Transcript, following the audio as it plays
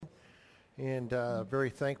and very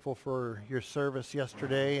thankful for your service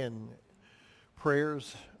yesterday and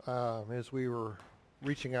prayers as we were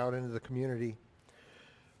reaching out into the community.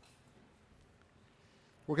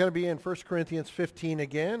 We're going to be in 1 Corinthians 15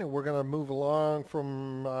 again, and we're going to move along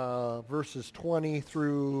from verses 20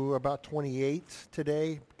 through about 28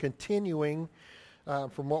 today, continuing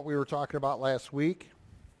from what we were talking about last week.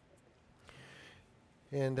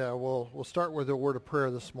 And we'll start with a word of prayer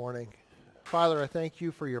this morning. Father, I thank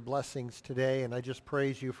you for your blessings today, and I just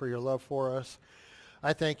praise you for your love for us.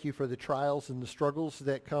 I thank you for the trials and the struggles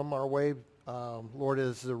that come our way, Lord,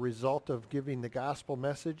 as a result of giving the gospel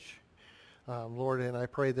message. Lord, and I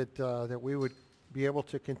pray that we would be able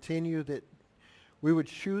to continue, that we would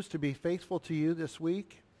choose to be faithful to you this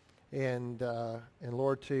week, and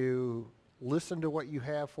Lord, to listen to what you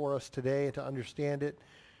have for us today and to understand it,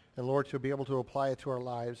 and Lord, to be able to apply it to our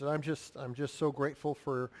lives. And I'm just so grateful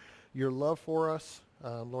for your love for us,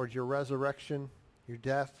 Lord, your resurrection, your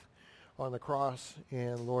death on the cross,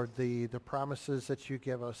 and Lord, the promises that you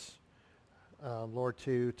give us, Lord,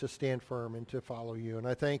 to stand firm and to follow you. And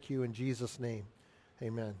I thank you in Jesus' name.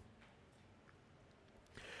 Amen.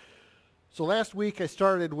 So last week I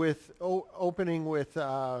started with opening with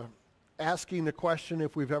asking the question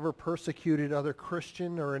if we've ever persecuted another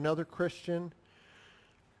Christian.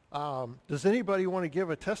 Does anybody want to give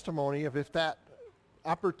a testimony of if that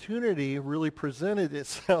opportunity really presented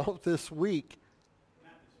itself this week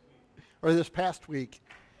or this past week?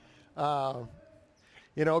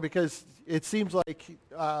 Because it seems like,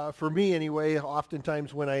 for me anyway,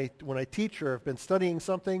 oftentimes when I teach or have been studying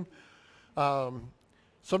something,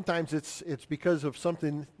 sometimes it's because of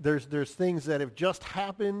something, there's things that have just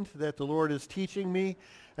happened that the Lord is teaching me.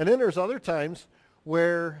 And then there's other times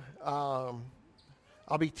where I'll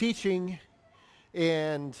be teaching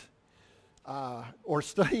and or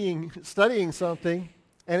studying something,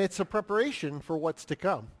 and it's a preparation for what's to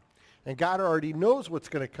come. And God already knows what's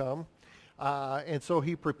going to come. And so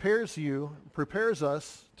he prepares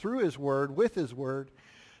us through his word, with his word,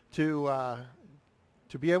 to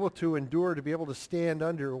be able to endure, to be able to stand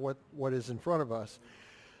under what is in front of us.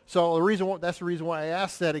 So that's the reason why I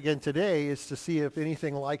asked that again today, is to see if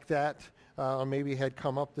anything like that maybe had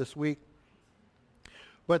come up this week.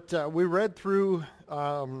 But we read through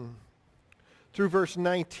verse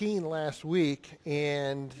 19 last week,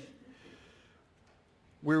 and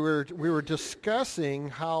we were discussing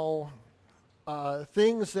how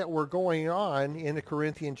things that were going on in the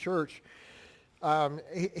Corinthian church.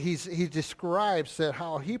 He describes that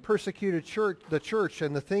how he persecuted the church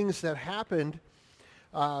and the things that happened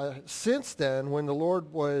since then, when the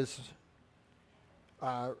Lord was,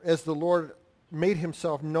 as the Lord made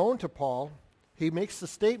himself known to Paul. He makes the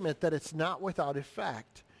statement that it's not without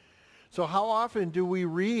effect. So how often do we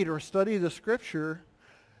read or study the Scripture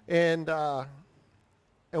and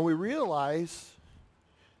we realize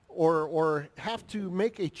or have to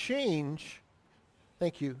make a change?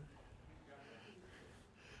 Thank you.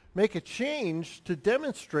 Make a change to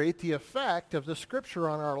demonstrate the effect of the Scripture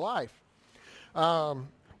on our life.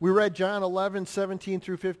 We read John 11:17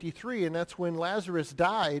 through 53, and that's when Lazarus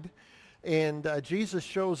died, and Jesus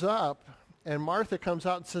shows up. And Martha comes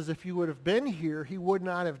out and says, if you would have been here, he would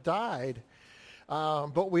not have died.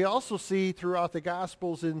 But we also see throughout the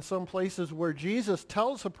Gospels in some places where Jesus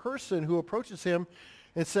tells a person who approaches him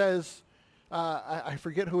and says, I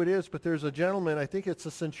forget who it is, but there's a gentleman, I think it's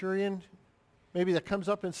a centurion, maybe, that comes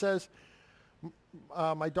up and says,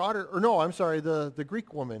 the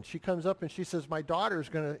Greek woman. She comes up and she says, my daughter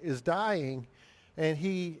is dying. And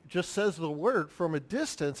he just says the word from a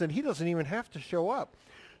distance, and he doesn't even have to show up.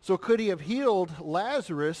 So could he have healed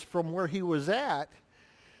Lazarus from where he was at?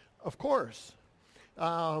 Of course.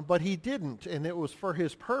 But he didn't, and it was for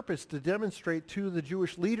his purpose to demonstrate to the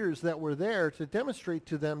Jewish leaders that were there, to demonstrate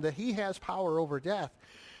to them that he has power over death.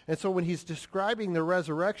 And so when he's describing the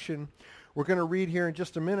resurrection, we're going to read here in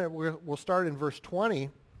just a minute, we'll start in verse 20.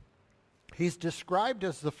 He's described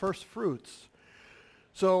as the first fruits.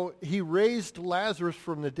 So he raised Lazarus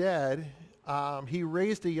from the dead. He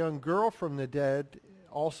raised a young girl from the dead,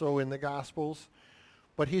 also in the Gospels,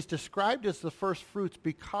 but he's described as the first fruits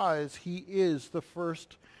because he is the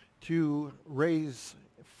first to raise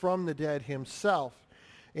from the dead himself.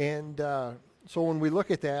 And so when we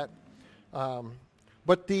look at that,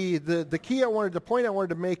 but the key the point I wanted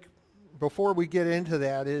to make before we get into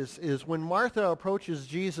that is when Martha approaches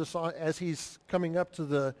Jesus as he's coming up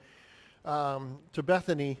to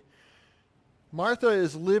Bethany, Martha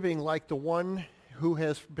is living like the one who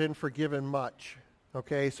has been forgiven much.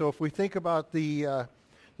 Okay, so if we think about the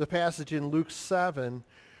passage in Luke 7,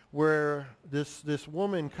 where this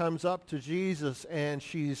woman comes up to Jesus and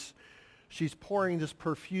she's she's pouring this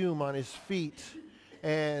perfume on his feet.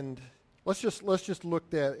 And let's just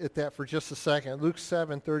look at that for just a second. Luke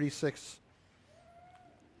 7:36.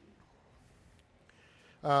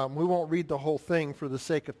 We won't read the whole thing for the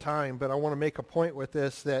sake of time, but I want to make a point with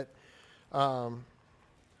this that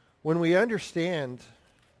when we understand,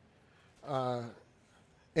 and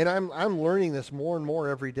I'm learning this more and more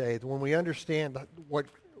every day, when we understand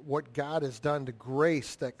what God has done, the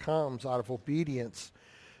grace that comes out of obedience.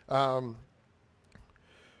 We'll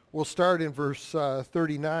start in verse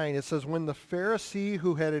 39. It says, when the Pharisee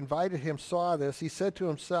who had invited him saw this, he said to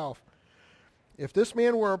himself, if this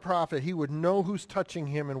man were a prophet, he would know who's touching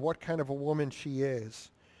him and what kind of a woman she is,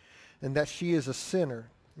 and that she is a sinner.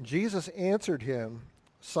 Jesus answered him,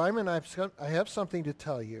 Simon, I have something to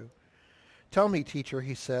tell you. Tell me, teacher,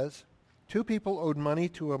 he says. 2 people owed money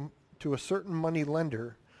to a certain money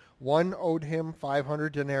lender. One owed him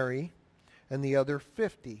 500 denarii and the other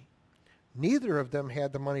 50. Neither of them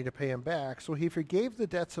had the money to pay him back, so he forgave the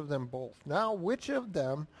debts of them both. Now, which of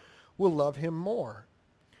them will love him more?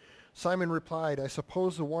 Simon replied, I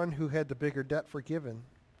suppose the one who had the bigger debt forgiven.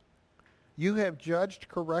 You have judged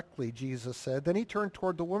correctly, Jesus said. Then he turned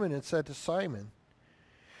toward the woman and said to Simon,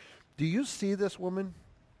 do you see this woman?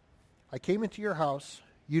 I came into your house.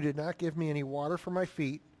 You did not give me any water for my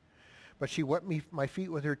feet, but she wet my feet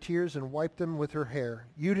with her tears and wiped them with her hair.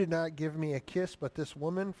 You did not give me a kiss, but this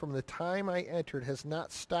woman from the time I entered has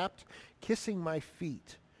not stopped kissing my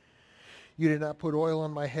feet. You did not put oil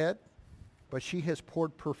on my head, but she has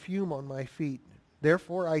poured perfume on my feet.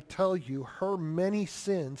 Therefore I tell you, her many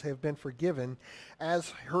sins have been forgiven, as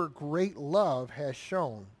her great love has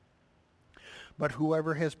shown. But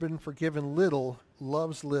whoever has been forgiven little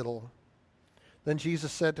loves little. Then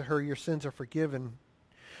Jesus said to her, your sins are forgiven.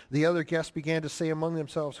 The other guests began to say among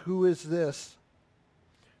themselves, who is this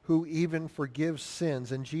who even forgives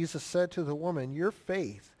sins? And Jesus said to the woman, your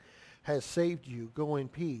faith has saved you. Go in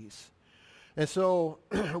peace. And so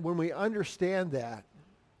when we understand that,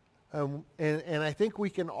 and I think we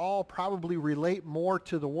can all probably relate more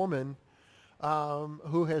to the woman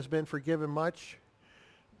who has been forgiven much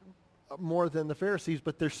more than the Pharisees,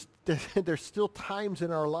 but there's still times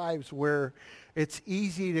in our lives where it's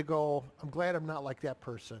easy to go, I'm glad I'm not like that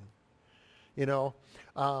person, you know.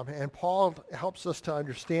 And Paul helps us to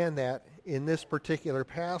understand that in this particular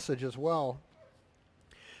passage as well.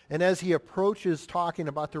 And as he approaches talking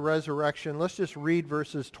about the resurrection, let's just read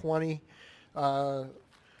verses 20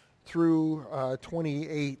 through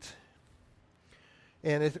 28.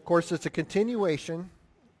 And of course, it's a continuation.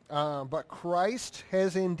 But Christ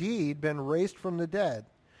has indeed been raised from the dead,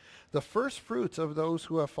 the first fruits of those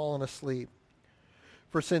who have fallen asleep.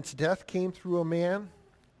 For since death came through a man,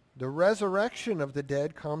 the resurrection of the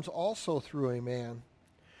dead comes also through a man.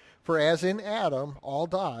 For as in Adam all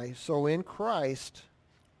die, so in Christ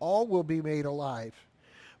all will be made alive,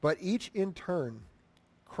 but each in turn.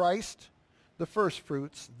 Christ the first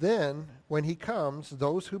fruits, then when he comes,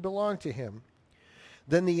 those who belong to him.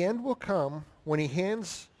 Then the end will come when he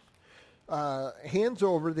hands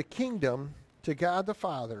over the kingdom to God the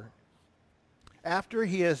Father, after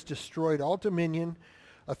he has destroyed all dominion,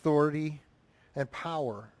 authority, and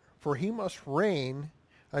power. For he must reign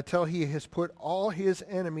until he has put all his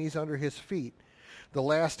enemies under his feet. The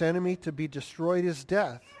last enemy to be destroyed is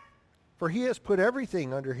death, for he has put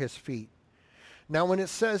everything under his feet. Now when it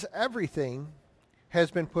says everything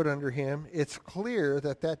has been put under him, it's clear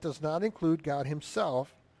that that does not include God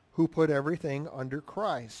himself, who put everything under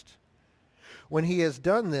Christ. When he has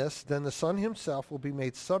done this, then the Son himself will be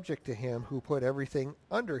made subject to him who put everything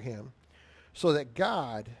under him, so that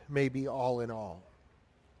God may be all in all.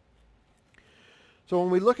 So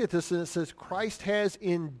when we look at this and it says Christ has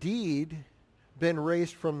indeed been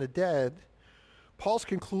raised from the dead, Paul's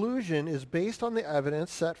conclusion is based on the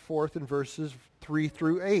evidence set forth in verses 3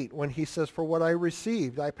 through 8 when he says, for what I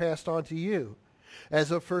received I passed on to you,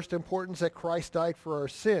 as of first importance that Christ died for our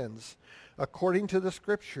sins, according to the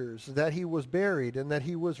Scriptures, that he was buried, and that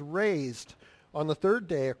he was raised on the third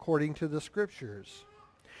day according to the Scriptures,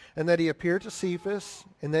 and that he appeared to Cephas,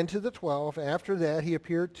 and then to the 12. After that he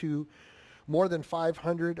appeared to more than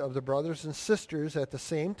 500 of the brothers and sisters at the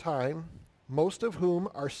same time, most of whom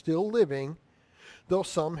are still living, though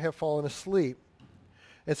some have fallen asleep.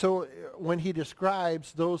 And so when he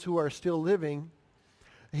describes those who are still living,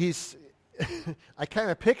 I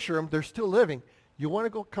kind of picture them, they're still living. You want to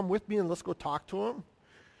go come with me and let's go talk to them?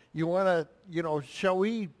 You want to, shall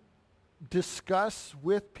we discuss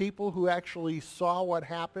with people who actually saw what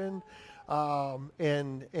happened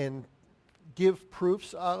and give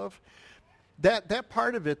proofs of? That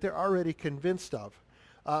part of it they're already convinced of.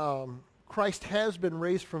 Christ has been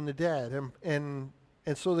raised from the dead, and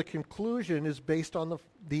so the conclusion is based on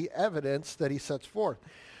the evidence that he sets forth.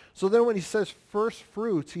 So then when he says first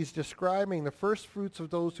fruits, he's describing the first fruits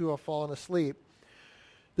of those who have fallen asleep.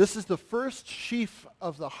 This is the first sheaf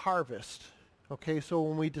of the harvest. Okay, so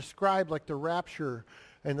when we describe like the rapture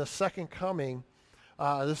and the second coming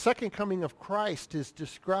of Christ is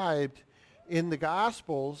described in the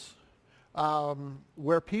Gospels,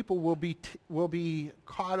 where people will be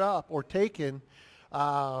caught up or taken,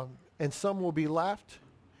 and some will be left,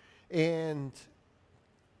 and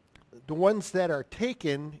the ones that are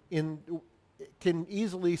taken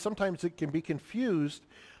sometimes it can be confused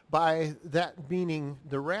by that meaning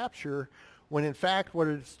the rapture, when in fact what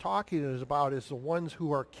it's talking is about is the ones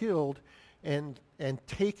who are killed and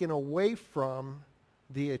taken away from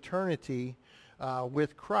the eternity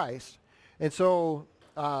with Christ. And so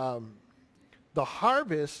the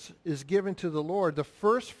harvest is given to the Lord. The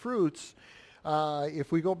first fruits,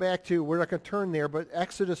 if we go back to, we're not going to turn there, but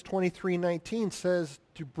Exodus 23:19 says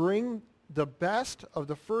to bring the best of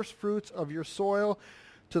the first fruits of your soil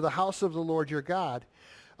to the house of the Lord your God.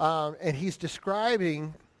 And he's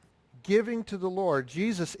describing giving to the Lord.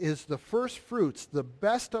 Jesus is the first fruits, the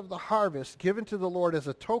best of the harvest given to the Lord as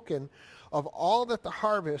a token of all that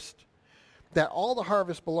all the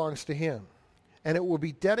harvest belongs to him. And it will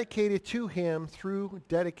be dedicated to him through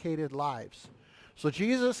dedicated lives. So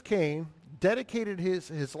Jesus came, dedicated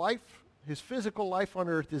his life, his physical life on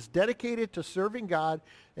earth is dedicated to serving God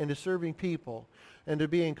and to serving people and to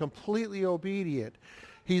being completely obedient.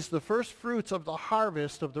 He's the first fruits of the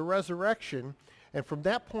harvest of the resurrection. And from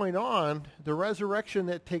that point on, the resurrection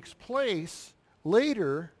that takes place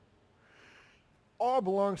later all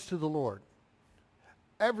belongs to the Lord.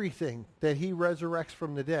 Everything that he resurrects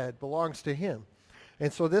from the dead belongs to him.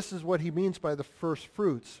 And so this is what he means by the first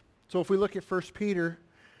fruits. So if we look at 1 Peter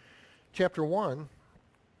chapter 1,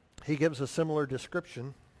 he gives a similar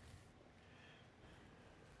description.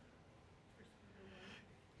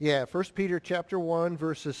 Yeah, 1 Peter chapter 1,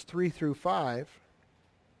 verses 3 through 5.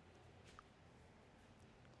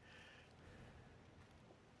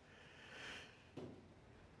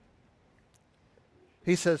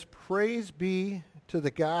 He says, "Praise be to the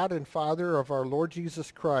God and Father of our Lord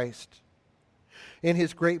Jesus Christ. In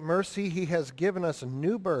his great mercy, he has given us a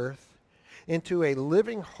new birth into a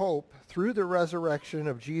living hope through the resurrection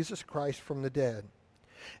of Jesus Christ from the dead,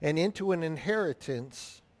 and into an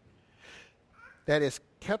inheritance that is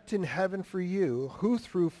kept in heaven for you, who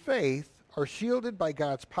through faith are shielded by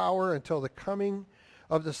God's power until the coming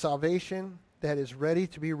of the salvation that is ready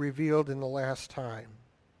to be revealed in the last time."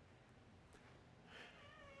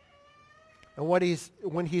 And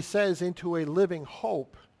when he says into a living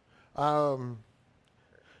hope, the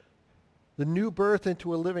new birth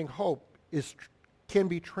into a living hope can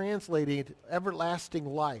be translated everlasting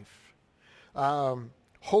life.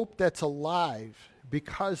 Hope that's alive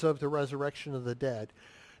because of the resurrection of the dead.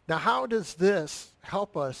 Now, how does this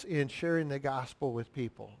help us in sharing the gospel with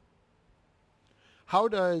people? How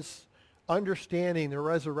does understanding the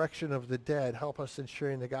resurrection of the dead help us in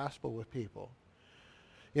sharing the gospel with people?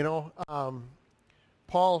 You know,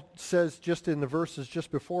 Paul says just in the verses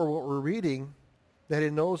just before what we're reading, that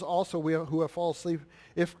in those also who have fallen asleep,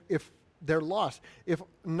 if they're lost, if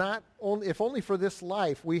only for this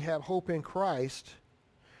life we have hope in Christ,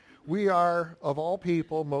 we are of all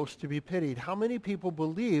people most to be pitied. How many people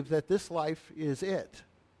believe that this life is it?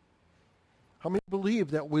 How many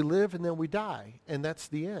believe that we live and then we die and that's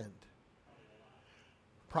the end?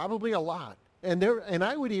 Probably a lot. And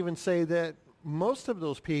I would even say that most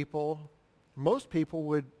people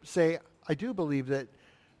would say, I do believe that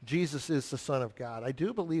Jesus is the Son of God. I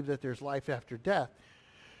do believe that there's life after death.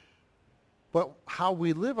 But how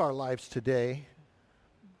we live our lives today,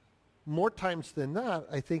 more times than not,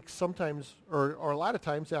 I think sometimes, or a lot of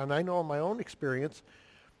times, and I know in my own experience,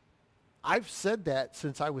 I've said that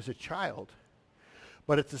since I was a child.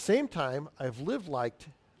 But at the same time, I've lived like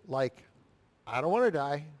I don't want to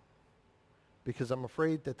die because I'm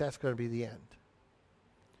afraid that that's going to be the end.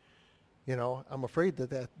 You know, I'm afraid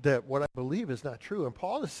that what I believe is not true. And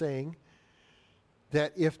Paul is saying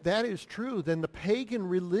that if that is true, then the pagan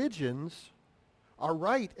religions are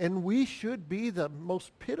right, and we should be the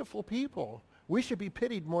most pitiful people. We should be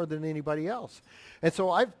pitied more than anybody else. And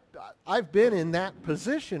so I've been in that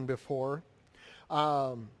position before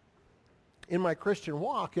in my Christian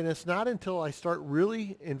walk, and it's not until I start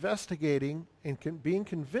really investigating and being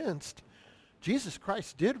convinced Jesus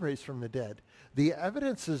Christ did raise from the dead. The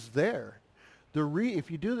evidence is there.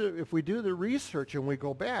 If we do the research and we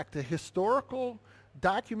go back, the historical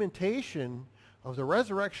documentation of the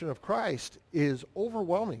resurrection of Christ is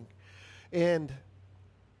overwhelming. And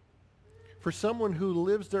for someone who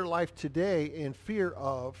lives their life today in fear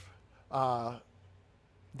of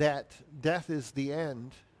that death is the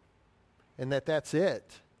end and that's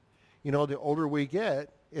it, the older we get,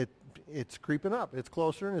 it's creeping up. It's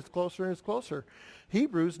closer and it's closer and it's closer.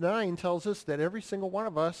 Hebrews 9 tells us that every single one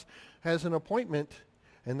of us has an appointment,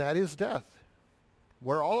 and that is death.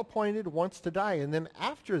 We're all appointed once to die, and then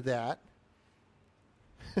after that,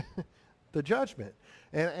 the judgment.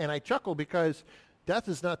 And I chuckle because death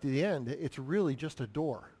is not the end. It's really just a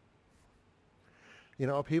door.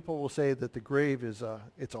 People will say that the grave is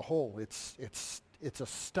it's a hole. It's a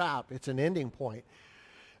stop. It's an ending point.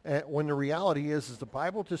 When the reality is the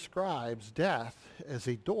Bible describes death as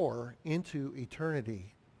a door into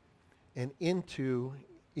eternity and into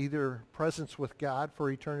either presence with God for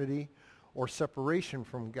eternity or separation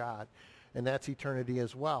from God, and that's eternity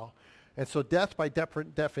as well. And so death by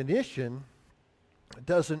definition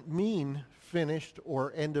doesn't mean finished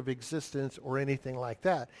or end of existence or anything like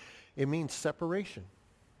that. It means separation.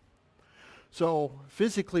 So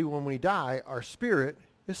physically when we die, our spirit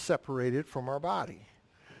is separated from our body.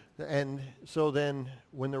 And so then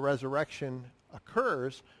when the resurrection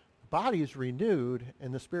occurs, the body is renewed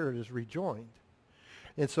and the spirit is rejoined.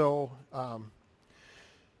 And so I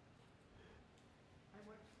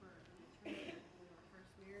worked for an attorney when we were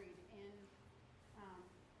first married, and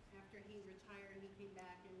after he retired, he came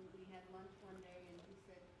back and we had lunch one day, and he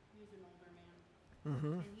said, he's an older man,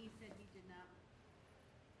 and he said he did not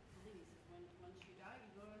believe. He said, once you die,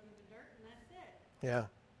 you go into the dirt, and that's it.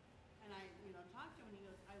 yeah, And I, talked to him, and he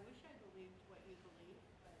goes, I wish I believed what you believe,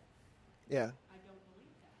 but yeah, I don't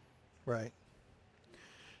believe that. right.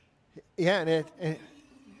 Yeah, and You're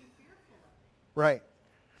fearful of it. right.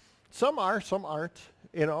 Some are, some aren't.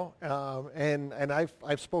 And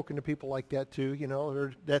I've spoken to people like that too.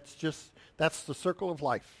 That's the circle of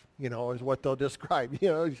life. Is what they'll describe.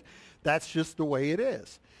 That's just the way it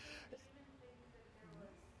is.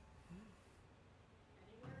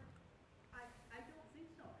 I don't think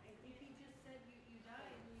so. I think he just said you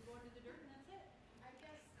die and you go into the dirt and that's it. I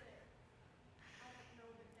guess that I don't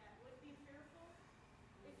know that would be fearful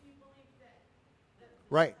if you believe that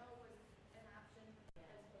Right. hell was an option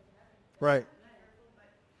as was heaven. Right. Not fearful,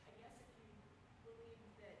 but I guess if you believe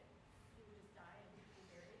that you would just die and be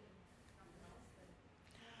buried and something else, then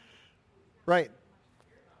Right.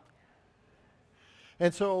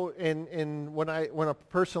 And so, and when a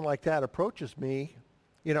person like that approaches me,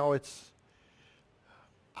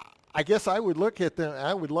 I guess I would look at them.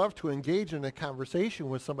 I would love to engage in a conversation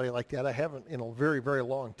with somebody like that. I haven't in a very, very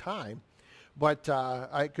long time, but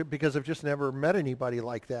because I've just never met anybody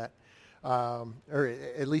like that, or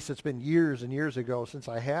at least it's been years and years ago since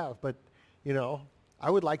I have. But I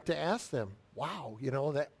would like to ask them, wow,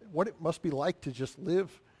 that what it must be like to just live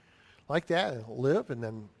like that and live, and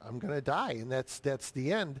then I'm going to die, and that's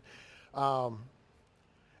the end. And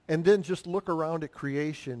then just look around at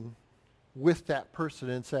creation with that person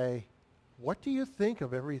and say, what do you think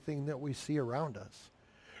of everything that we see around us?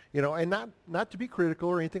 And not to be critical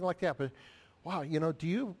or anything like that, but wow, do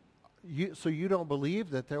you so you don't believe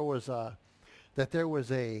that there was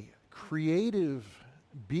a creative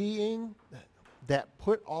being that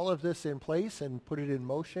put all of this in place and put it in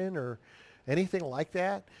motion or anything like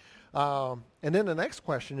that? And then the next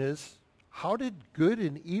question is, does good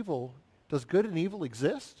and evil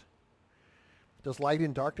exist? Does light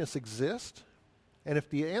and darkness exist? And if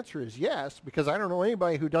the answer is yes, because I don't know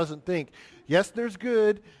anybody who doesn't think, yes, there's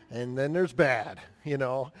good and then there's bad,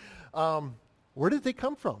 where did they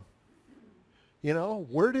come from?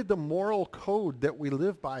 Where did the moral code that we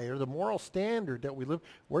live by or the moral standard that we live,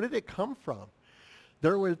 where did it come from?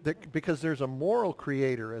 Because there's a moral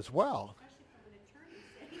creator as well.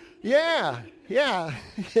 Yeah.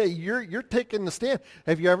 You're taking the stand.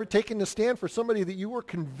 Have you ever taken the stand for somebody that you were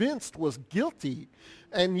convinced was guilty,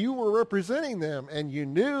 and you were representing them, and you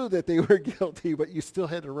knew that they were guilty, but you still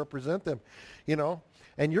had to represent them,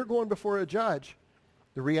 and you're going before a judge.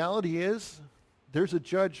 The reality is there's a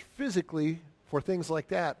judge physically for things like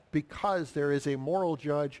that because there is a moral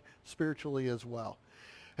judge spiritually as well.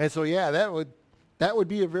 And so, yeah, that would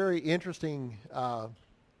be a very interesting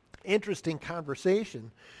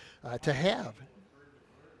conversation to have.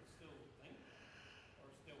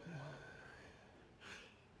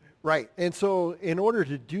 Right. And so in order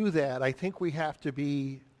to do that, I think we have to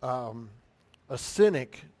be a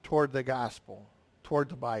cynic toward the gospel, toward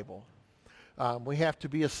the Bible. We have to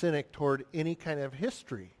be a cynic toward any kind of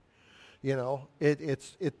history. To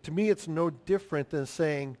me, it's no different than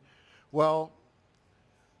saying, well,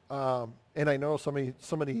 and I know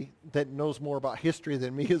somebody that knows more about history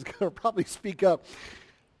than me is going to probably speak up.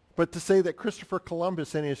 But to say that Christopher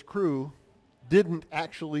Columbus and his crew didn't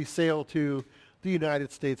actually sail to the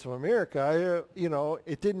United States of America,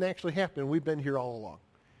 it didn't actually happen. We've been here all along.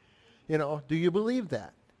 Do you believe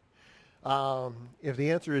that? If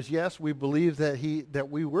the answer is yes, we believe that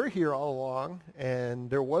we were here all along, and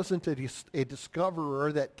there wasn't a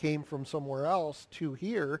discoverer that came from somewhere else to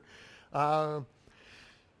here. Then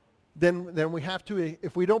we have to,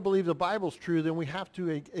 if we don't believe the Bible's true, then we have to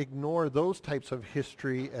ignore those types of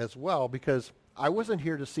history as well, because I wasn't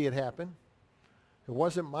here to see it happen. It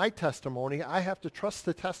wasn't my testimony. I have to trust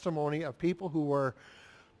the testimony of people who were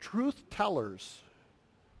truth tellers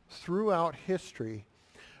throughout history.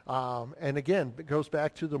 And again, it goes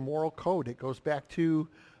back to the moral code. It goes back to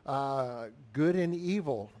good and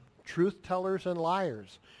evil, truth tellers and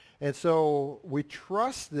liars. And so we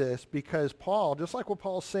trust this because Paul, just like what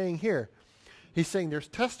Paul's saying here, he's saying there's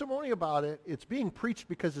testimony about it. It's being preached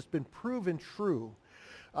because it's been proven true.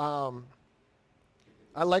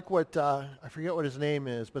 I like what, I forget what his name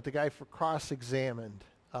is, but the guy for Cross-Examined.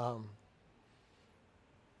 You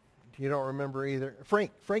don't remember either.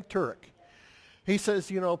 Frank Turek. He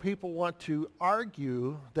says, people want to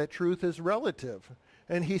argue that truth is relative.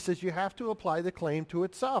 And he says you have to apply the claim to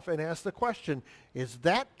itself and ask the question, is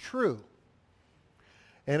that true?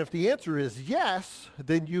 And if the answer is yes,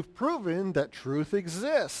 then you've proven that truth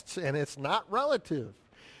exists and it's not relative.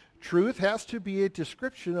 Truth has to be a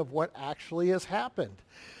description of what actually has happened.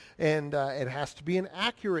 And it has to be an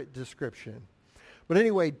accurate description. But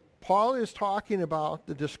anyway, Paul is talking about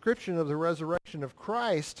the description of the resurrection of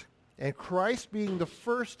Christ, and Christ being the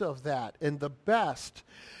first of that and the best.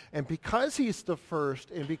 And because he's the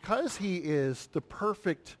first and because he is the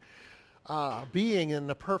perfect being in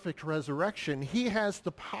the perfect resurrection, he has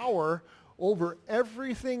the power over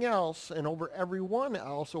everything else and over everyone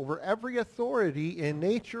else, over every authority in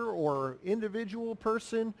nature or individual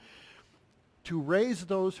person to raise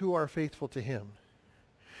those who are faithful to him.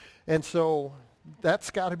 And so that's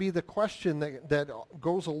got to be the question that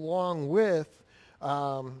goes along with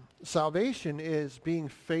salvation, is being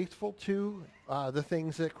faithful to the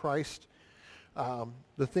things that Christ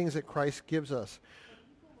gives us. But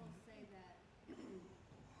people will say that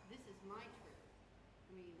this is my truth.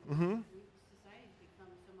 I mean, society's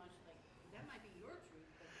become so much like, that might be your truth,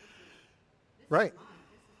 but this Right. is mine.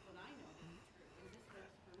 This is what I know to be true, and this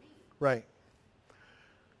works for me. Right.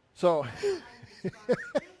 So, I describe truth to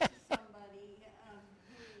somebody who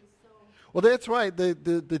is so... well, that's right.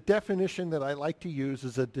 The definition that I like to use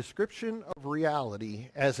is a description of reality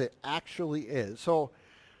as it actually is. So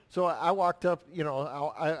I walked up,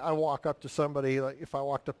 I walk up to somebody, like if I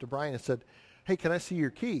walked up to Brian and said, hey, can I see your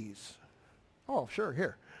keys? Oh, sure,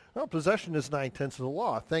 here. Well, possession is 9/10 of the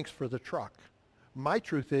law. Thanks for the truck. My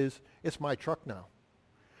truth is, it's my truck now.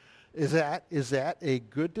 Is that a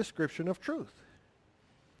good description of truth?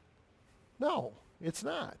 No, it's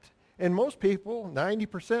not. And most people,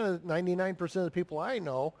 99% of the people I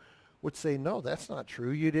know would say, no, that's not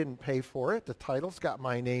true. You didn't pay for it. The title's got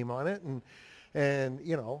my name on it. And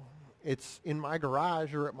it's in my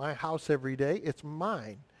garage or at my house every day. It's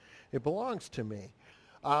mine. It belongs to me.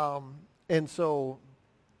 And so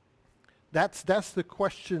that's the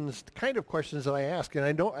kind of questions that I ask.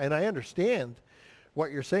 And I understand what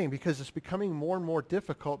you're saying, because it's becoming more and more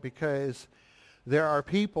difficult, because there are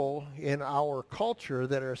people in our culture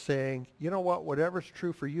that are saying, you know what, whatever's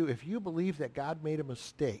true for you, if you believe that God made a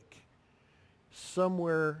mistake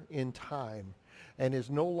somewhere in time and is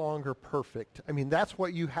no longer perfect, I mean, that's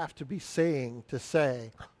what you have to be saying to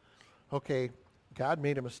say, okay, God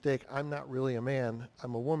made a mistake. I'm not really a man.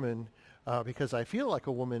 I'm a woman because I feel like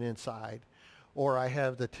a woman inside, or I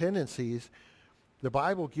have the tendencies. The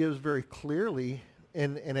Bible gives very clearly,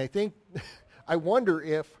 and I think, I wonder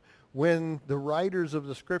if when the writers of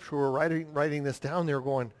the scripture were writing this down, they were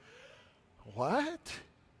going, what?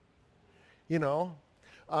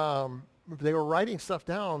 They were writing stuff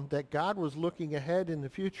down that God was looking ahead in the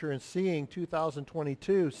future and seeing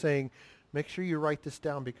 2022, saying, make sure you write this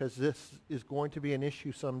down because this is going to be an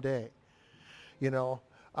issue someday.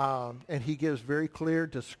 And he gives very clear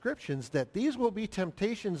descriptions that these will be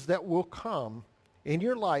temptations that will come in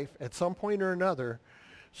your life at some point or another,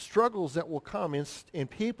 struggles that will come in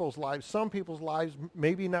people's lives, some people's lives,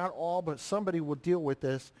 maybe not all, but somebody will deal with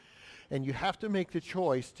this, and you have to make the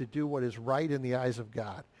choice to do what is right in the eyes of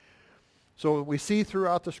God. So we see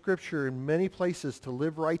throughout the scripture in many places to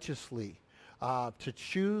live righteously, to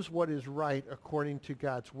choose what is right according to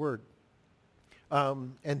God's word.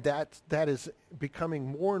 And that is becoming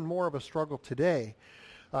more and more of a struggle today.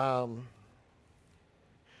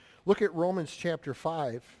 Look at Romans chapter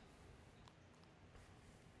 5.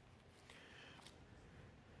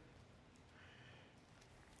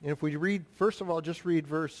 And if we read, first of all, just read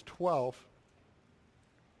verse 12.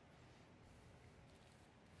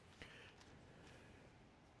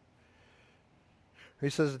 He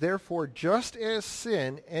says, therefore, just as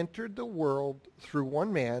sin entered the world through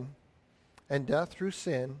one man, and death through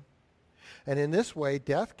sin, and in this way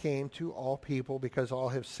death came to all people because all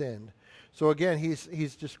have sinned. So again,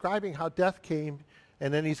 he's describing how death came,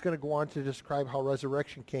 and then he's going to go on to describe how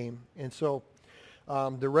resurrection came. And so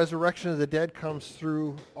the resurrection of the dead comes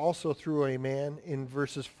also through a man in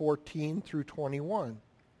verses 14 through 21.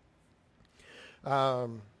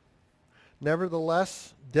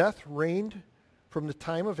 Nevertheless, death reigned from the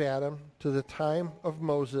time of Adam to the time of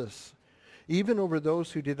Moses, even over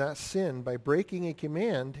those who did not sin by breaking a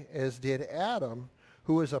command, as did Adam,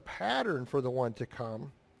 who is a pattern for the one to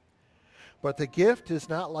come. But the gift is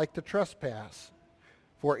not like the trespass.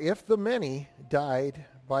 For if the many died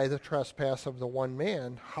by the trespass of the one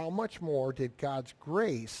man, how much more did God's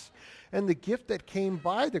grace and the gift that came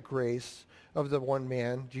by the grace of the one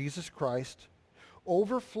man, Jesus Christ,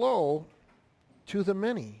 overflow to the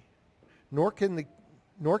many? Nor can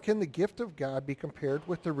the gift of God be compared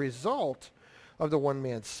with the result of the one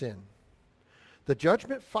man's sin. The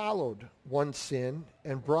judgment followed one sin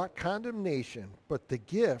and brought condemnation, but the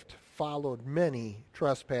gift followed many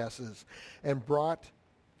trespasses and brought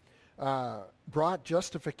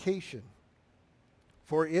justification.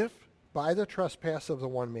 For if by the trespass of the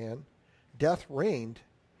one man death reigned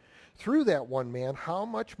through that one man, how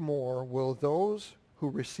much more will those who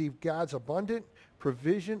receive God's abundant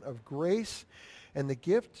provision of grace and the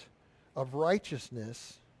gift of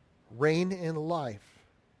righteousness reign in life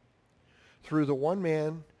through the one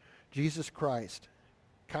man, Jesus Christ?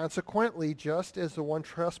 Consequently, just as the one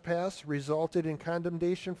trespass resulted in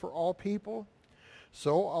condemnation for all people,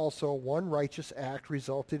 so also one righteous act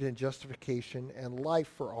resulted in justification and life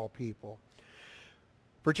for all people.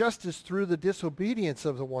 For just as through the disobedience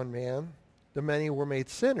of the one man the many were made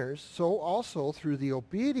sinners, so also through the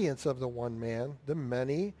obedience of the one man the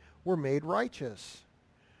many were made righteous.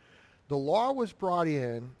 The law was brought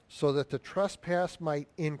in so that the trespass might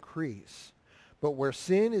increase. But where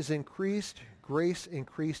sin is increased, grace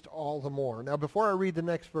increased all the more. Now, before I read the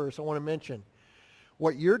next verse, I want to mention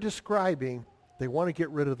what you're describing. They want to get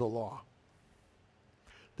rid of the law.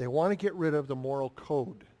 They want to get rid of the moral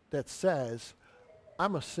code that says,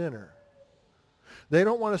 I'm a sinner. They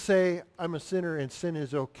don't want to say, I'm a sinner and sin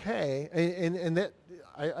is okay. And that,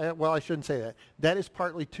 I shouldn't say that. That is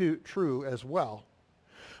partly true as well.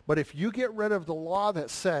 But if you get rid of the law that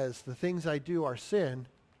says the things I do are sin,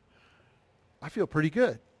 I feel pretty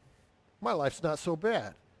good. My life's not so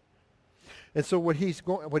bad. And so what he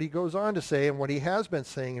goes on to say, and what he has been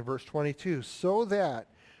saying in verse 22, so that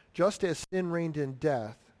just as sin reigned in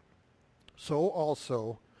death, so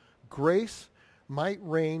also grace might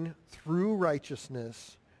reign through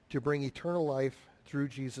righteousness to bring eternal life through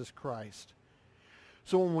Jesus Christ.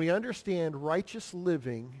 So when we understand righteous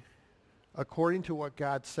living according to what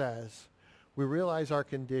God says, we realize our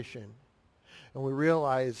condition, and we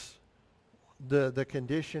realize the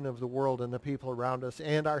condition of the world and the people around us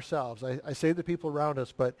and ourselves. I say the people around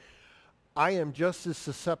us, but I am just as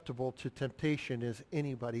susceptible to temptation as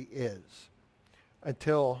anybody is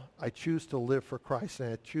until I choose to live for Christ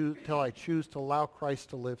and until I choose to allow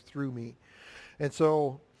Christ to live through me. And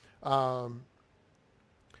so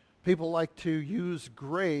people like to use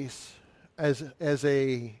grace as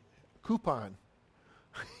a coupon,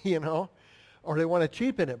 or they want to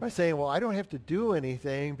cheapen it by saying, well, I don't have to do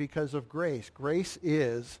anything because of grace. Grace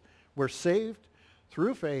is, we're saved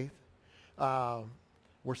through faith.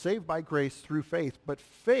 We're saved by grace through faith, but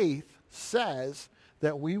faith says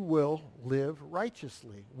that we will live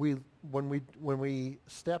righteously when we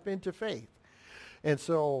step into faith. And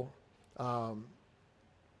so,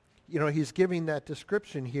 he's giving that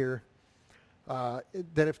description here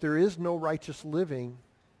that if there is no righteous living,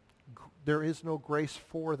 there is no grace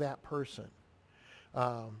for that person.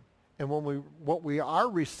 And what we are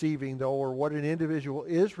receiving, though, or what an individual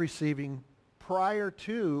is receiving prior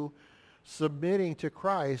to submitting to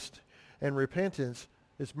Christ and repentance,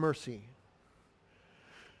 is mercy.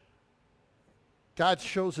 God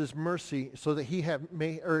shows his mercy so that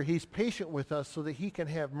he's patient with us so that he can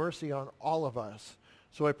have mercy on all of us.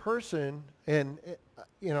 So a person, and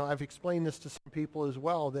I've explained this to some people as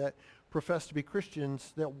well that profess to be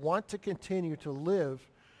Christians that want to continue to live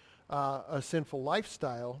a sinful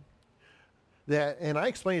lifestyle, and I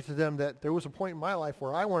explained to them that there was a point in my life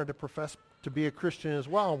where I wanted to profess to be a Christian as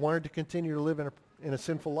well, wanted to continue to live in a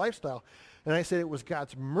sinful lifestyle. And I said it was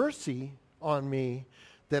God's mercy on me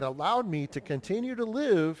that allowed me to continue to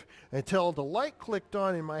live until the light clicked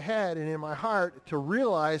on in my head and in my heart to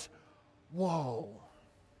realize, whoa,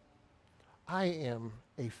 I am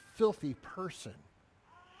a filthy person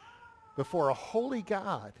before a holy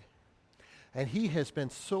God. And he has been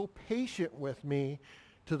so patient with me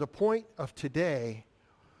to the point of today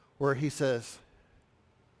where he says,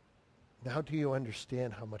 now do you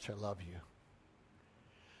understand how much I love you?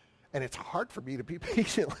 And it's hard for me to be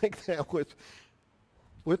patient like that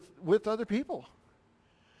with other people.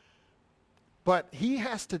 But he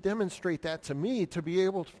has to demonstrate that to me to be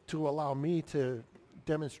able to allow me to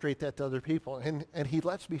demonstrate that to other people. And he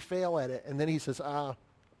lets me fail at it. And then he says,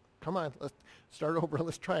 come on, let's start over.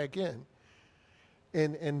 Let's try again.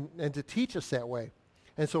 And to teach us that way.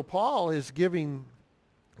 And so Paul is giving,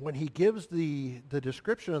 when he gives the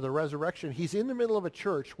description of the resurrection, he's in the middle of a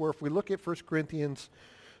church where if we look at 1 Corinthians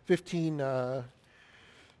 15,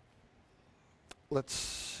 let's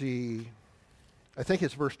see, I think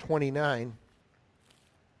it's verse 29.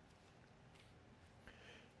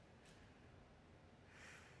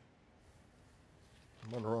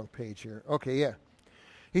 I'm on the wrong page here. Okay, yeah.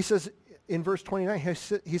 He says, in verse 29,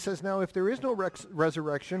 he says, now if there is no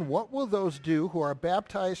resurrection, what will those do who are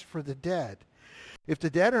baptized for the dead? If the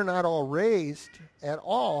dead are not all raised at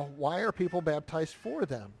all, why are people baptized for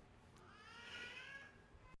them?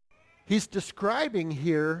 He's describing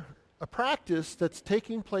here a practice that's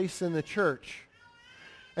taking place in the church.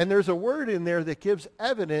 And there's a word in there that gives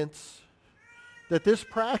evidence that this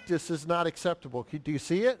practice is not acceptable. Do you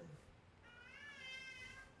see it?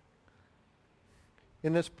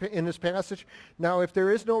 In this passage? Now, if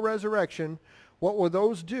there is no resurrection, what will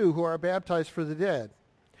those do who are baptized for the dead?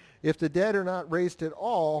 If the dead are not raised at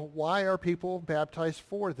all, why are people baptized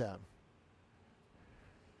for them?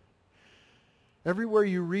 Everywhere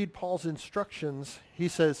you read Paul's instructions, he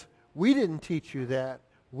says, we didn't teach you that.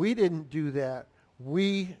 We didn't do that.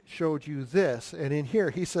 We showed you this. And in here,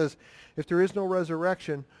 he says, if there is no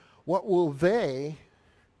resurrection, what will they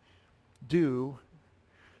do?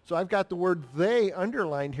 So I've got the word they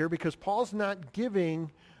underlined here because Paul's not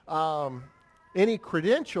giving any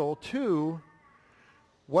credential to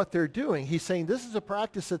what they're doing. He's saying this is a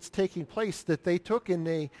practice that's taking place that they took and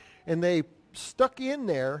they stuck in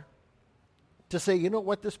there to say, you know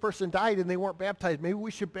what, this person died and they weren't baptized. Maybe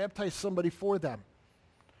we should baptize somebody for them.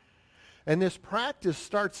 And this practice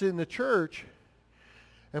starts in the church,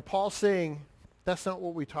 and Paul's saying, that's not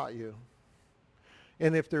what we taught you.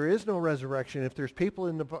 And if there is no resurrection, if there's people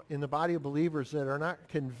in the body of believers that are not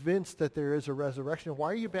convinced that there is a resurrection,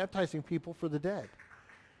 why are you baptizing people for the dead?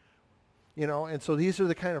 You know, and so these are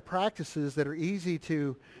the kind of practices that are easy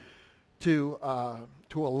to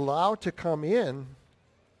allow to come in.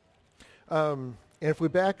 And if we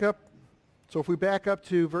back up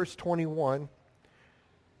to verse 21,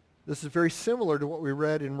 this is very similar to what we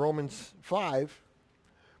read in Romans 5.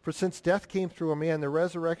 For since death came through a man, the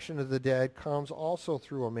resurrection of the dead comes also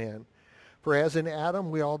through a man. For as in Adam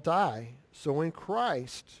we all die, so in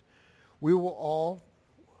Christ all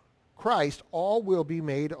will be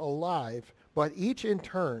made alive, but each in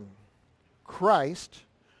turn. Christ,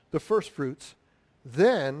 the firstfruits,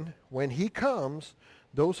 then when he comes,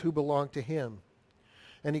 those who belong to him.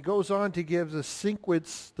 And he goes on to give the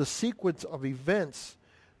sequence of events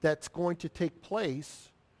that's going to take place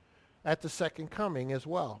at the second coming as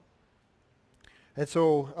well. And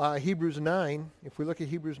so Hebrews 9, if we look at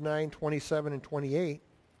Hebrews 9, 27 and 28,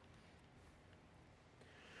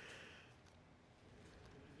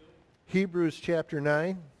 Hebrews chapter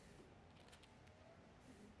 9,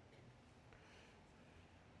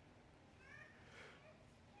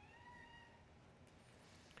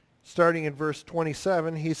 starting in verse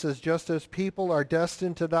 27, he says, just as people are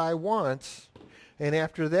destined to die once, and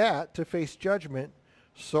after that to face judgment,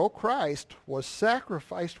 so Christ was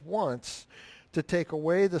sacrificed once to take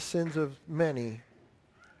away the sins of many.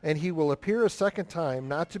 And he will appear a second time,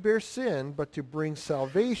 not to bear sin, but to bring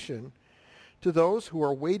salvation to those who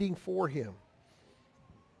are waiting for him.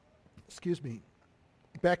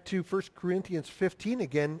 Back to 1 Corinthians 15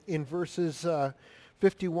 again in verses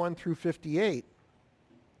 51 through 58.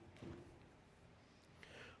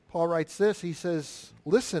 Paul writes this, he says,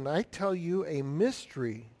 listen, I tell you a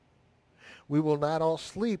mystery. We will not all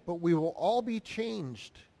sleep, but we will all be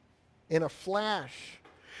changed in a flash,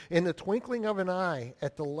 in the twinkling of an eye,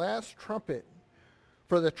 at the last trumpet.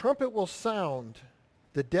 For the trumpet will sound,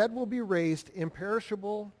 the dead will be raised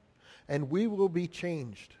imperishable, and we will be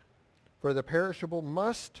changed. For the perishable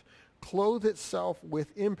must clothe itself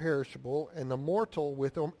with imperishable, and the mortal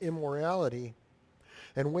with immortality.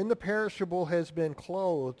 And when the perishable has been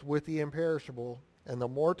clothed with the imperishable, and the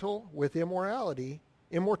mortal with immortality,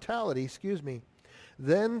 immortality,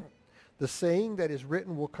 then the saying that is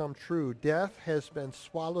written will come true. Death has been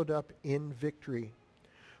swallowed up in victory.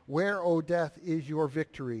 Where, O death, is your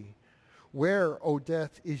victory? Where, O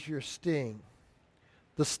death, is your sting?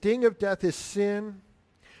 The sting of death is sin,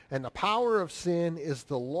 and the power of sin is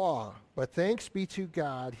the law. But thanks be to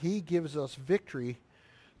God, he gives us victory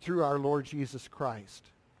through our Lord Jesus Christ.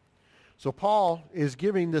 So Paul is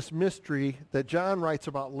giving this mystery that John writes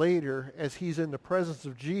about later as he's in the presence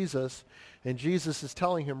of Jesus, and Jesus is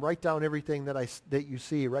telling him, write down everything that you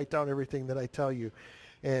see, write down everything that I tell you.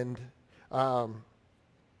 And I'm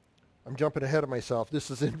jumping ahead of myself.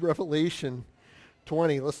 This is in Revelation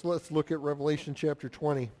 20. Let's look at Revelation chapter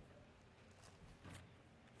 20.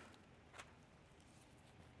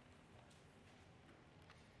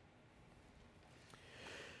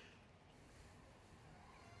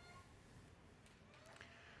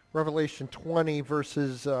 Revelation 20,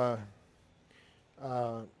 verses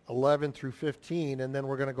 11 through 15, and then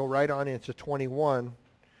we're going to go right on into 21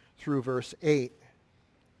 through verse 8.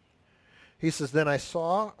 He says, Then I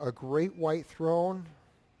saw a great white throne.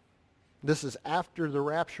 This is after the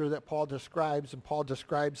rapture that Paul describes, and Paul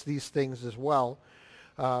describes these things as well.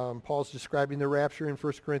 Paul's describing the rapture in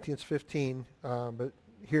 1 Corinthians 15, but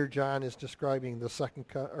here John is describing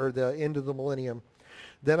the end of the millennium.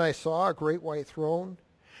 Then I saw a great white throne,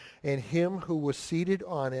 and him who was seated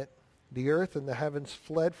on it. The earth and the heavens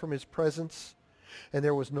fled from his presence, and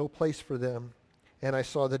there was no place for them. And I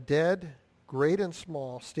saw the dead, great and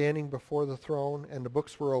small, standing before the throne, and the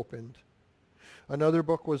books were opened. Another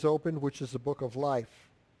book was opened, which is the book of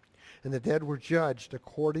life. And the dead were judged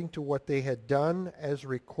according to what they had done as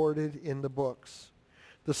recorded in the books.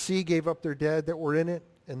 The sea gave up their dead that were in it,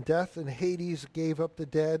 and death and Hades gave up the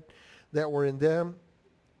dead that were in them.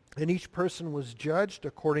 And each person was judged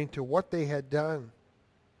according to what they had done.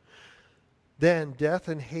 Then death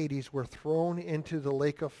and Hades were thrown into the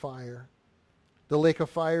lake of fire. The lake of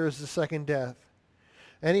fire is the second death.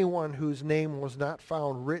 Anyone whose name was not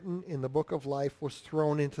found written in the book of life was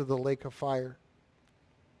thrown into the lake of fire.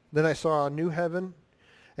 Then I saw a new heaven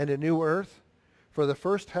and a new earth, for the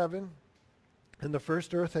first heaven and the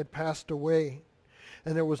first earth had passed away,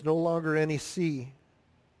 and there was no longer any sea.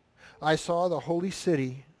 I saw the holy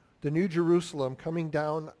city, the new Jerusalem, coming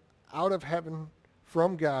down out of heaven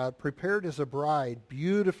from God, prepared as a bride,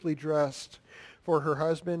 beautifully dressed for her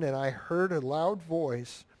husband. And I heard a loud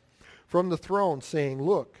voice from the throne saying,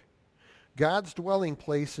 Look, God's dwelling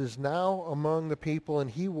place is now among the people,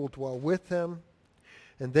 and he will dwell with them,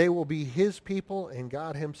 and they will be his people, and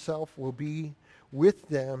God himself will be with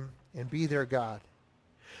them and be their God.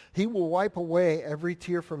 He will wipe away every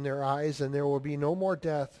tear from their eyes, and there will be no more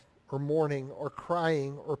death, or mourning, or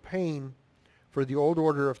crying, or pain, for the old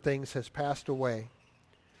order of things has passed away.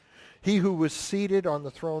 He who was seated on the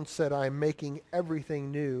throne said, I am making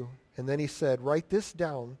everything new. And then he said, Write this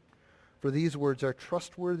down, for these words are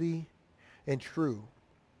trustworthy and true.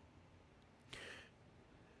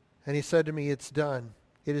 And he said to me, It's done.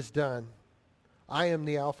 It is done. I am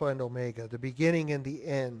the Alpha and Omega, the beginning and the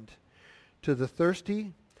end. To the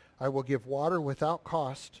thirsty I will give water without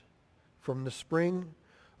cost from the spring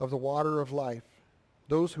of the water of life.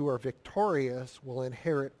 Those who are victorious will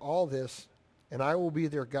inherit all this, and I will be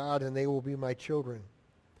their God, and they will be my children.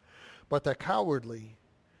 But the cowardly,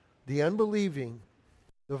 the unbelieving,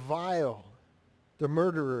 the vile, the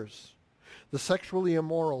murderers, the sexually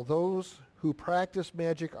immoral, those who practice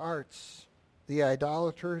magic arts, the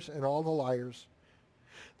idolaters, and all the liars,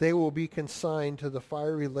 they will be consigned to the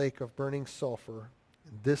fiery lake of burning sulfur.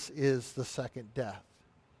 This is the second death.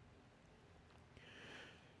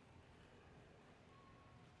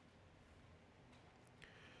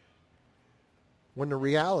 When the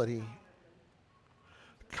reality,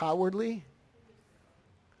 cowardly,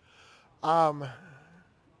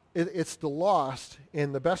 it's the lost,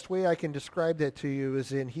 and the best way I can describe that to you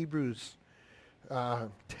is in Hebrews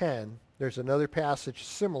 10. There's another passage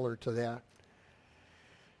similar to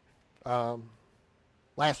that.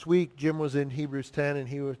 Last week, Jim was in Hebrews 10, and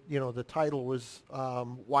he was, the title was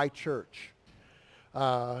 "Why Church?"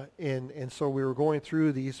 And so we were going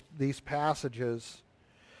through these passages.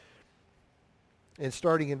 And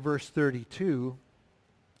starting in verse 32,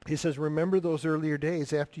 he says, Remember those earlier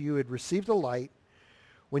days after you had received the light,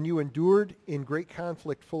 when you endured in great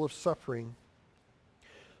conflict full of suffering.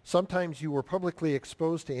 Sometimes you were publicly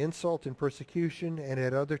exposed to insult and persecution, and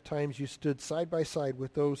at other times you stood side by side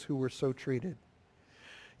with those who were so treated.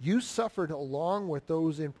 You suffered along with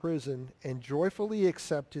those in prison and joyfully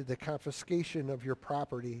accepted the confiscation of your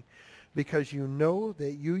property, because you know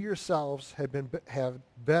that you yourselves have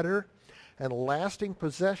better and lasting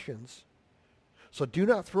possessions. So do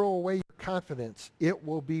not throw away your confidence. It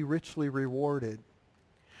will be richly rewarded.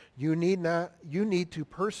 You need to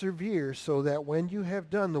persevere so that when you have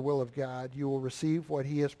done the will of God, you will receive what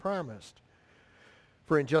he has promised.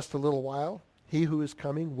 For in just a little while, he who is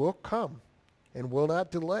coming will come and will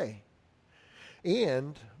not delay.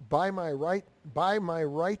 And my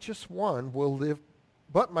righteous one, will live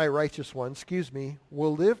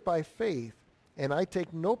by faith, and I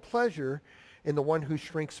take no pleasure in the one who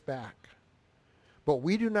shrinks back. But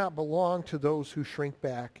we do not belong to those who shrink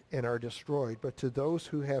back and are destroyed, but to those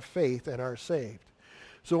who have faith and are saved.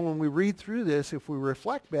 So when we read through this, if we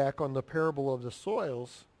reflect back on the parable of the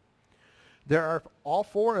soils, there are all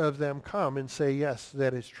four of them come and say, yes,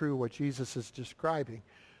 that is true what Jesus is describing.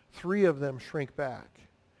 3 of them shrink back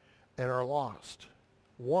and are lost.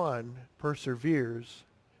 1 perseveres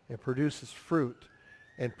and produces fruit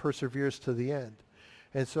and perseveres to the end.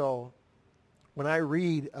 And so when I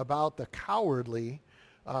read about the cowardly,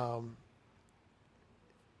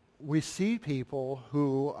 we see people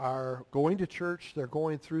who are going to church, they're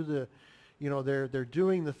going through they're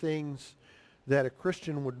doing the things that a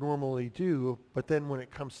Christian would normally do, but then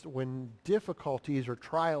when difficulties or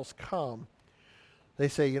trials come, they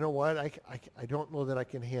say, you know what, I don't know that I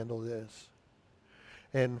can handle this.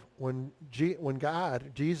 And when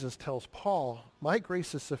Jesus tells Paul, my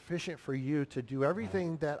grace is sufficient for you to do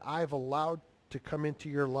everything that I've allowed to come into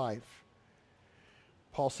your life,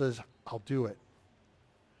 Paul says, I'll do it.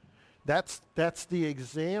 That's the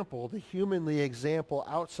example, the humanly example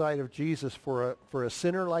outside of Jesus for a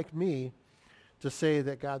sinner like me to say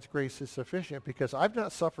that God's grace is sufficient, because I've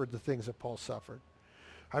not suffered the things that Paul suffered.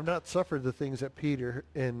 I've not suffered the things that Peter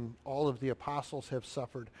and all of the apostles have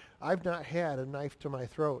suffered. I've not had a knife to my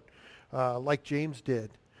throat like James did.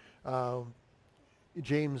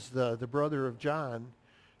 James, the brother of John,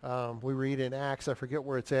 we read in Acts, I forget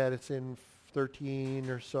where it's at, it's in 13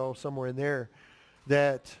 or so, somewhere in there,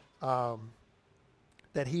 that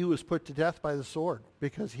he was put to death by the sword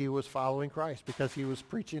because he was following Christ, because he was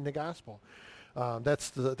preaching the gospel. That's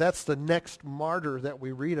the next martyr that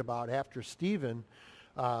we read about after Stephen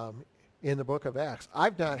in the book of Acts.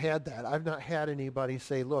 I've not had that. I've not had anybody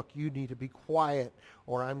say, look, you need to be quiet,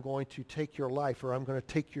 or I'm going to take your life, or I'm going to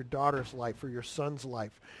take your daughter's life or your son's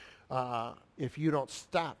life if you don't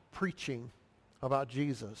stop preaching about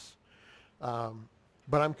Jesus. But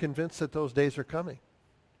I'm convinced that those days are coming,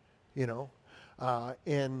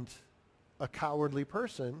 and a cowardly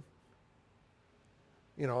person,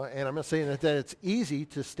 and I'm not saying that it's easy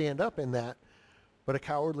to stand up in that, but a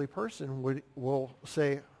cowardly person will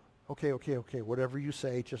say, okay, whatever you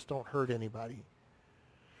say, just don't hurt anybody.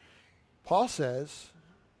 Paul says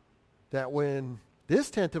that when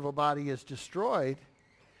this tent of a body is destroyed,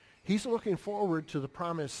 he's looking forward to the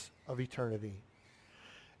promise of eternity.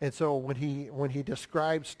 And so when he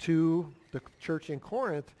describes to the church in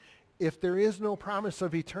Corinth, if there is no promise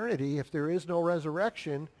of eternity, if there is no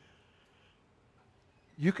resurrection,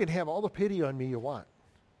 you can have all the pity on me you want.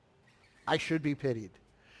 I should be pitied.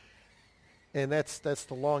 And that's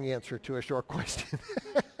the long answer to a short question.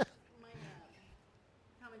 My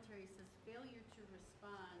commentary says, failure to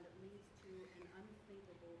respond leads to an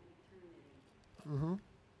unthinkable eternity. Mm-hmm.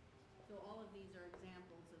 So all of these are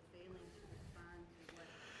examples of failing to respond to what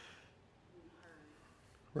we heard.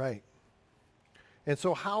 Right. And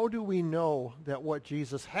so how do we know that what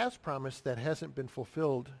Jesus has promised that hasn't been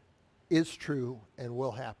fulfilled is true and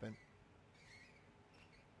will happen?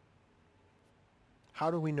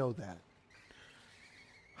 How do we know that?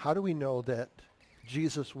 How do we know that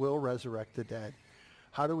Jesus will resurrect the dead?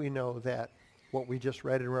 How do we know that what we just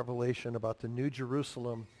read in Revelation about the New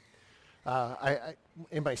Jerusalem,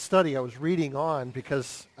 in my study I was reading on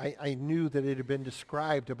because I knew that it had been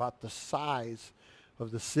described about the size of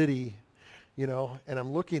the city, and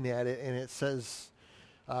I'm looking at it and it says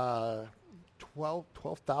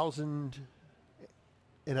 12,000,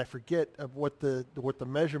 and I forget of what the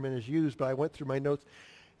measurement is used, but I went through my notes.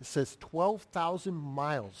 It says 12,000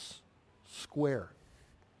 miles square.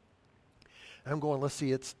 And I'm going, let's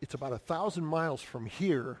see, it's about 1,000 miles from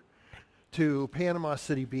here to Panama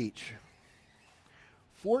City Beach.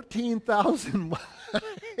 14,000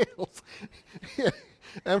 miles.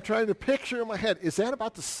 I'm trying to picture in my head, is that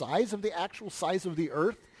about the size of the actual size of the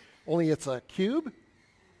earth? Only it's a cube?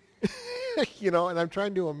 And I'm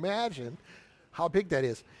trying to imagine how big that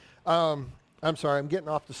is. I'm sorry, I'm getting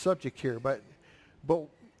off the subject here, but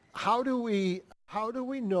how do we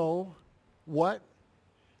know what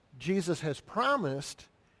Jesus has promised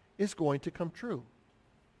is going to come true?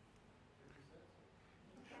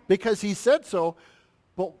 Because he said so,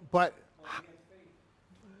 but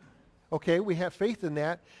okay, we have faith in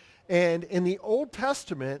that, And in the Old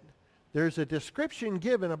Testament, there's a description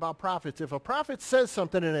given about prophets. If a prophet says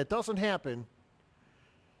something and it doesn't happen,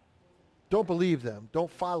 don't believe them. Don't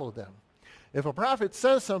follow them. If a prophet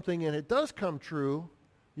says something and it does come true,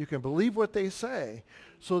 you can believe what they say.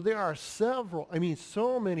 So there are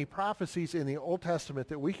so many prophecies in the Old Testament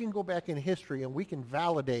that we can go back in history and we can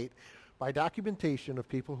validate by documentation of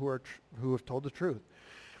people who have told the truth.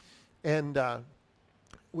 And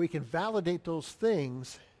we can validate those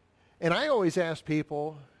things. And I always ask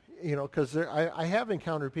people, because I have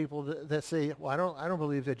encountered people that say, well, I don't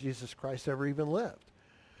believe that Jesus Christ ever even lived.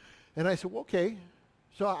 And I said, well, okay.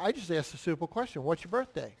 So I just asked a simple question. What's your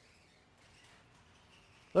birthday?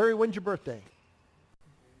 Larry, when's your birthday?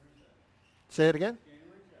 Say it again.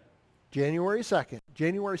 January 2nd.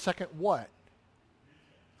 January 2nd what?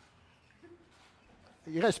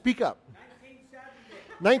 You guys speak up.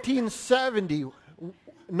 1970.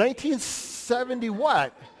 1970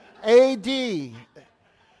 what? AD.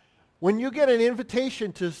 When you get an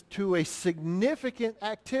invitation to a significant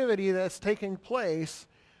activity that's taking place,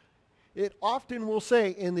 it often will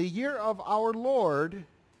say, in the year of our Lord,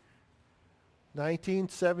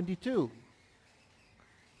 1972.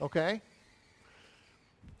 Okay?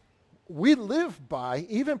 We live by,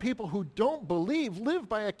 even people who don't believe, live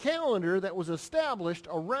by a calendar that was established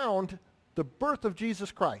around the birth of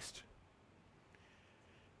Jesus Christ.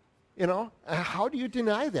 How do you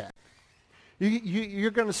deny that?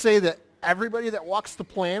 You're going to say that everybody that walks the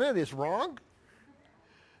planet is wrong?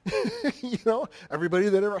 Everybody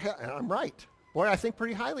that ever I'm right. Boy, I think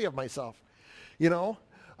pretty highly of myself. Okay,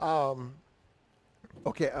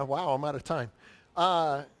 wow, I'm out of time.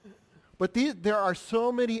 But there are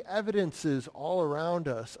so many evidences all around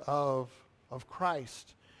us of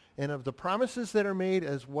Christ and of the promises that are made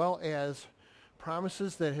as well as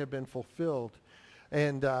promises that have been fulfilled.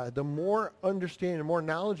 And the more understanding, the more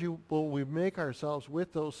knowledgeable we make ourselves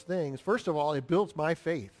with those things, first of all, it builds my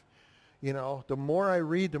faith. The more I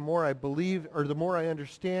read, the more I believe, or the more I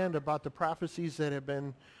understand about the prophecies that have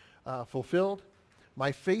been fulfilled.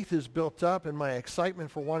 My faith is built up, and my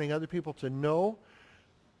excitement for wanting other people to know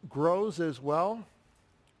grows as well.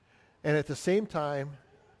 And at the same time,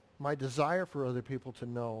 my desire for other people to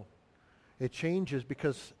know, it changes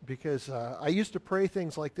because I used to pray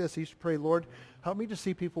things like this. I used to pray, Lord, help me to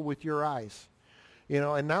see people with your eyes.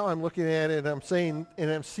 And now I'm looking at it and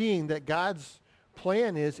I'm seeing that God's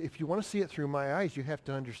plan is, if you want to see it through my eyes, you have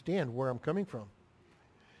to understand where I'm coming from.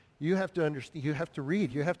 You have to understand, you have to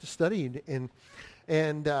read, you have to study, and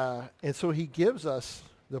so he gives us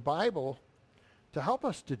the Bible to help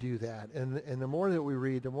us to do that. And the more that we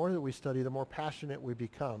read, the more that we study, the more passionate we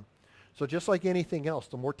become. So just like anything else,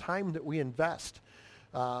 the more time that we invest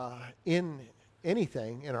in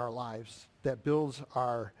anything in our lives, that builds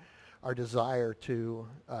our desire to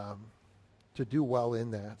do well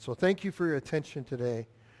in that. So thank you for your attention today.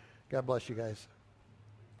 God bless you guys.